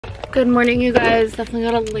Good morning, you guys. Definitely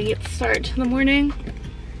got a late start to the morning,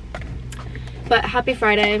 but happy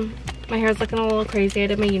Friday. My hair's looking a little crazy. I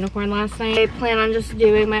did my unicorn last night. I plan on just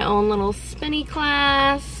doing my own little spinny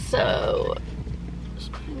class, so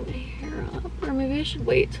just putting my hair up, or maybe I should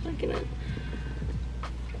wait till I get it.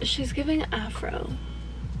 She's giving afro,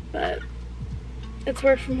 but it's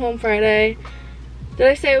work from home Friday. Did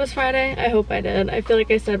I say it was Friday? I hope I did. I feel like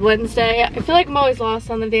I said Wednesday. I feel like I'm always lost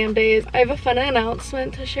on the damn days. I have a fun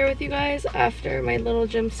announcement to share with you guys after my little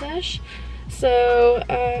gym sesh. So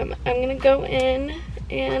I'm gonna go in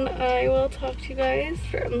and I will talk to you guys.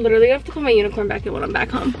 I'm literally gonna have to put my unicorn back in when I'm back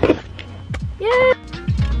home. Yeah.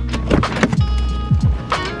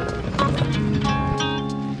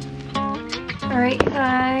 Alright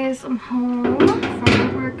guys, I'm home from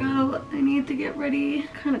the workout. I need to get ready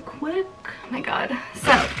kind of quick. Oh my god.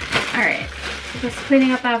 So, alright. Just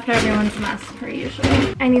cleaning up after everyone's mess per usual.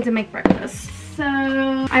 I need to make breakfast. So,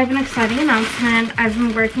 I have an exciting announcement. I've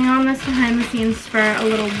been working on this behind the scenes for a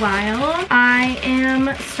little while. I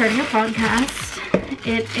am starting a podcast.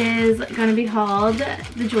 It is going to be called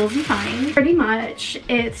The Jewels You Find. Pretty much,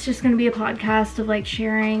 it's just going to be a podcast of like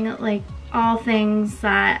sharing like all things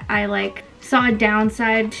that I like saw a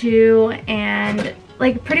downside to, and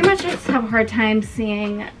like pretty much just have a hard time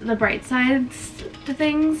seeing the bright sides to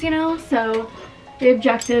things, you know? So the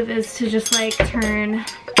objective is to just like turn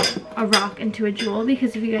a rock into a jewel,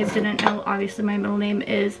 because if you guys didn't know, obviously my middle name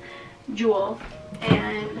is Jewel.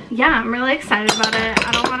 And yeah, I'm really excited about it.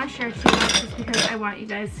 I don't want to share too much just because I want you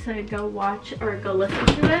guys to go watch or go listen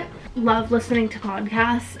to it. Love listening to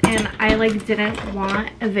podcasts, and I like didn't want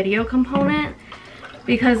a video component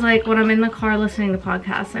because like when I'm in the car listening to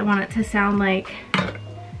podcasts, I want it to sound like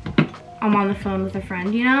I'm on the phone with a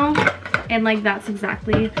friend, you know? And like that's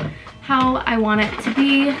exactly how I want it to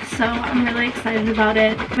be. So I'm really excited about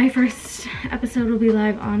it. My first episode will be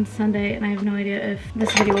live on Sunday, and I have no idea if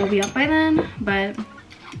this video will be up by then, but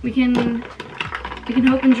we can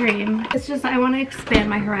hope and dream. It's just I want to expand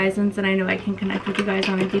my horizons, and I know I can connect with you guys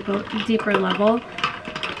on a deeper level.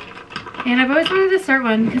 And I've always wanted to start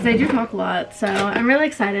one because I do talk a lot, so I'm really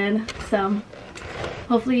excited. So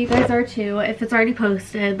hopefully you guys are too. If it's already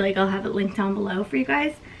posted, like I'll have it linked down below for you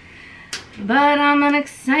guys. But I'm an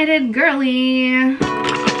excited girly.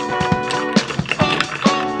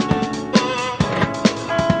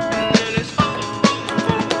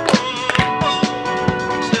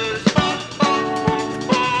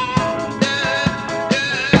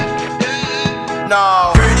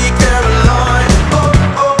 No. Pretty Caroline, oh,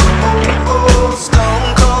 oh, oh, oh,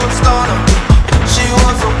 stone cold stunner. She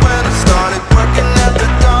was a winner, started working at the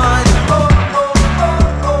dine. Oh, oh,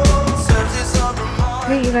 oh, oh, service of her mind.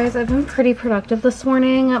 Hey you guys, I've been pretty productive this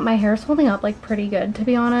morning. My hair's holding up like pretty good, to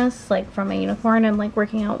be honest, like from my unicorn and like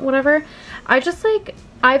working out, whatever. I just like,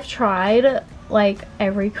 I've tried like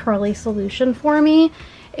every curly solution for me.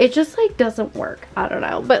 It just like doesn't work. I don't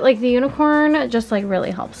know, but like the unicorn just like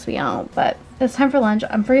really helps me out. But it's time for lunch.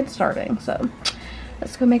 I'm freaking starving, so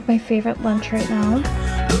let's go make my favorite lunch right now.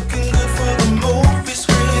 Looking good for the movie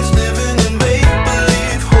screens, living in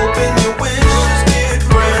make-believe, hoping your wishes get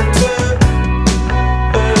granted.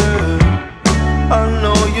 I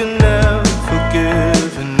know you're never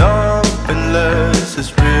giving up unless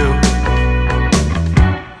it's real.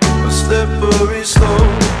 A slippery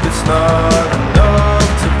slope, it's not enough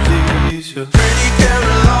to please you. Pretty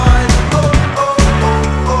Caroline, oh, oh,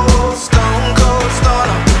 oh, oh, stone cold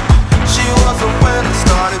stunner. She was a winner,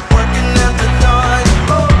 started working at the dine.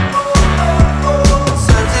 Oh, oh, oh, oh,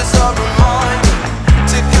 service of her mind.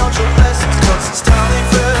 To count your blessings, 'cause it's tiny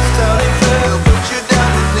fair, tiny fair. They'll put you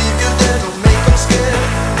down and leave you there, don't make them scared.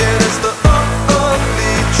 Yeah, it's the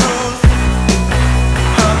ugly truth.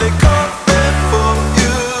 How they come in for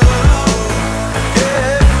you.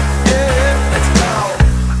 Yeah, yeah, let's go.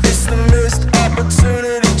 It's the missed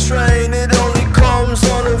opportunity train. It only comes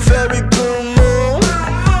on a very blue moon.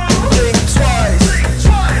 Think twice,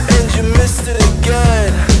 and you missed it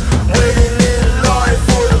again. Waiting in line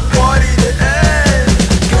for the party to end.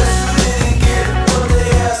 Guess you didn't get what they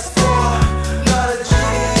asked for. Not a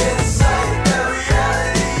genie in sight, that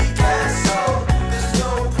reality gets so. There's no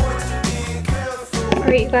point to being careful.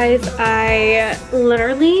 Alright you guys, I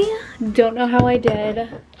literally don't know how I did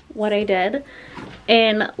what I did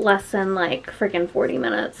in less than like freaking 40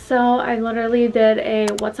 minutes. So I literally did a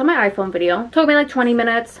what's on my iPhone video. Took me like 20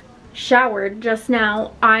 minutes. Showered just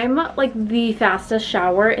now. I'm like the fastest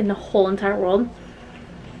shower in the whole entire world.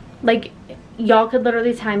 Like y'all could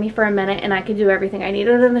literally time me for a minute and I could do everything I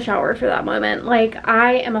needed in the shower for that moment. Like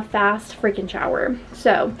I am a fast freaking shower.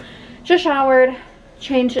 So just showered,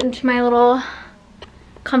 changed into my little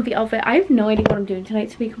comfy outfit. I have no idea what I'm doing tonight,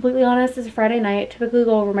 to be completely honest. It's a Friday night. Typically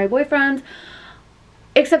go over my boyfriend's,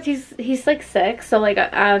 except he's like sick, so like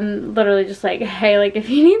I'm literally just like, hey, like if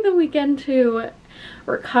you need the weekend to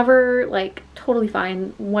recover, like totally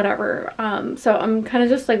fine, whatever. So I'm kind of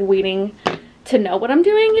just like waiting to know what I'm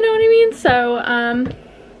doing, you know what I mean? So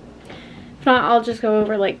if not, I'll just go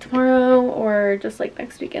over like tomorrow or just like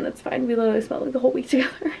next weekend. It's fine. We literally spent like the whole week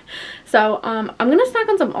together. So I'm gonna snack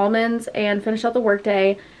on some almonds and finish out the work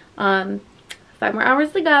day. 5 more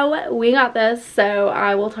hours to go. We got this. So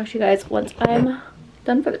I will talk to you guys once I'm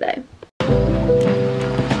done for the day.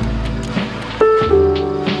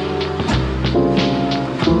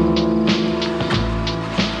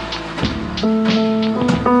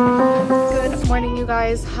 Good morning, you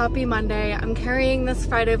guys. Happy Monday. I'm carrying this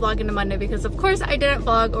Friday vlog into Monday because of course I didn't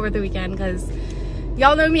vlog over the weekend because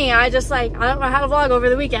y'all know me. I don't know how to vlog over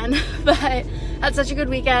the weekend, but had such a good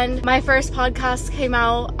weekend. My first podcast came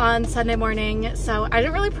out on Sunday morning, so I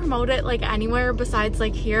didn't really promote it like anywhere besides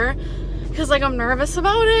like here because like I'm nervous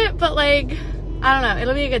about it, but like I don't know,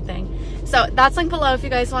 it'll be a good thing. So that's linked below if you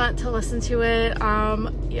guys want to listen to it.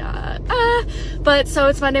 But so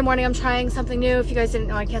it's Monday morning. I'm trying something new. If you guys didn't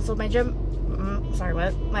know, I canceled my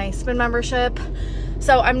my spin membership.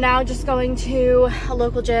 So I'm now just going to a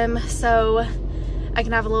local gym so I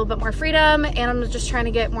can have a little bit more freedom, and I'm just trying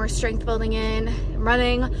to get more strength building in,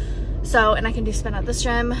 running. So, and I can do spin at this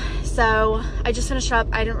gym. So I just finished up.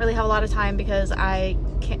 I didn't really have a lot of time because I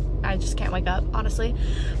just can't wake up, honestly.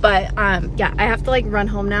 But yeah, I have to like run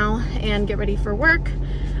home now and get ready for work.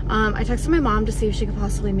 I texted my mom to see if she could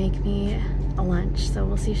possibly make me a lunch. So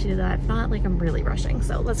we'll see if she did that. If not, like I'm really rushing.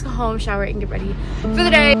 So let's go home, shower, and get ready for the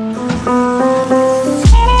day.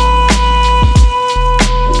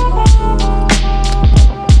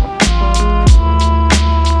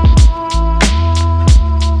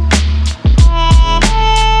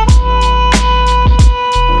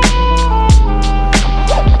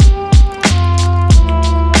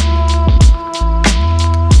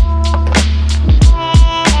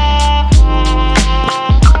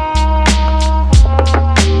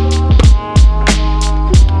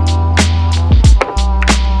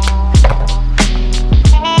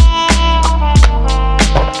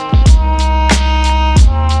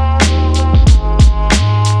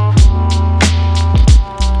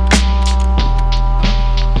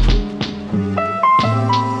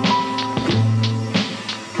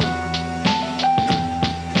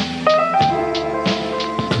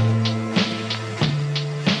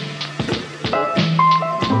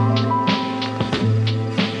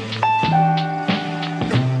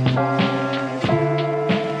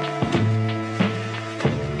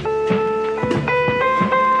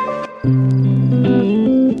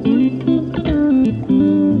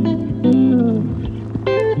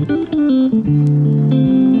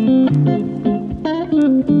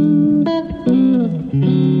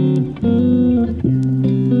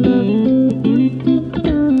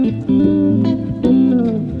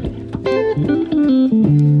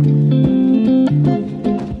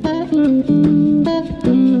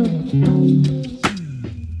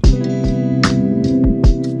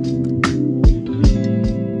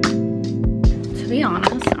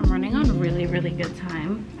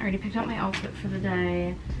 For the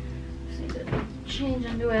day. Just need to change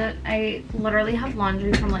into it. I literally have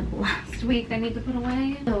laundry from like last week I need to put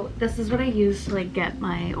away. So this is what I use to like get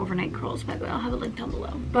my overnight curls. By the way, I'll have a link down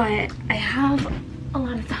below. But I have a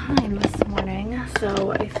lot of time this morning,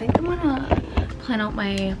 so I think I'm gonna plan out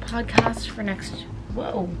my podcast for next.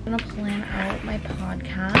 Whoa! I'm gonna plan out my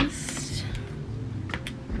podcast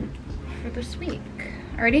for this week.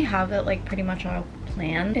 I already have it like pretty much all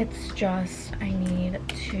planned. It's just I need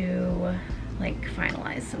to like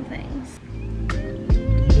finalize some things.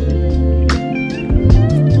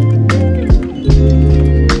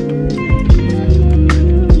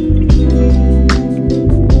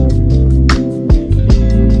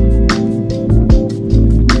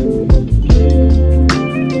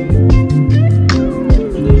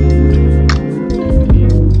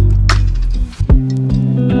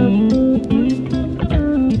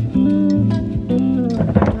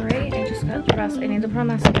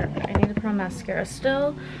 Mascara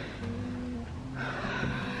still,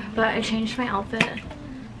 but I changed my outfit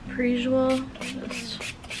per usual. Just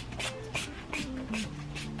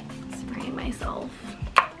spraying myself,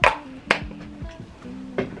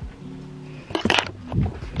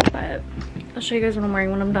 but I'll show you guys what I'm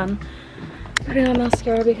wearing when I'm done putting on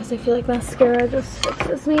mascara because I feel like mascara just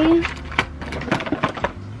fixes me.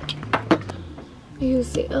 I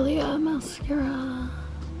use the ALUM mascara.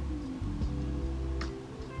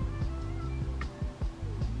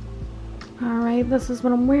 Alright, this is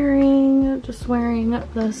what I'm wearing. Just wearing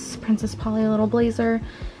this Princess Polly little blazer,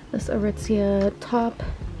 this Aritzia top,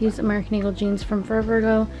 these American Eagle jeans from forever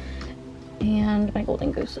ago, and my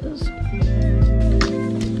golden gooses.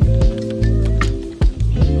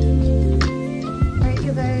 Alright,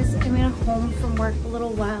 you guys, I made it home from work a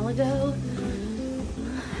little while ago.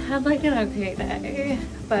 Had like an okay day,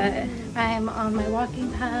 but I'm on my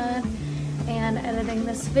walking pad and editing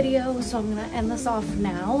this video, so I'm gonna end this off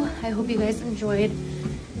now. I hope you guys enjoyed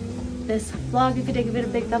this vlog. If you did, give it a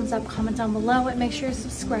big thumbs up, comment down below, and make sure you're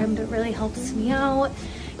subscribed. It really helps me out.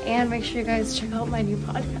 And make sure you guys check out my new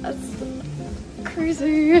podcast.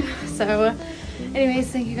 Crazy. So anyways,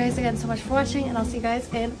 thank you guys again so much for watching, and I'll see you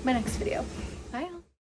guys in my next video.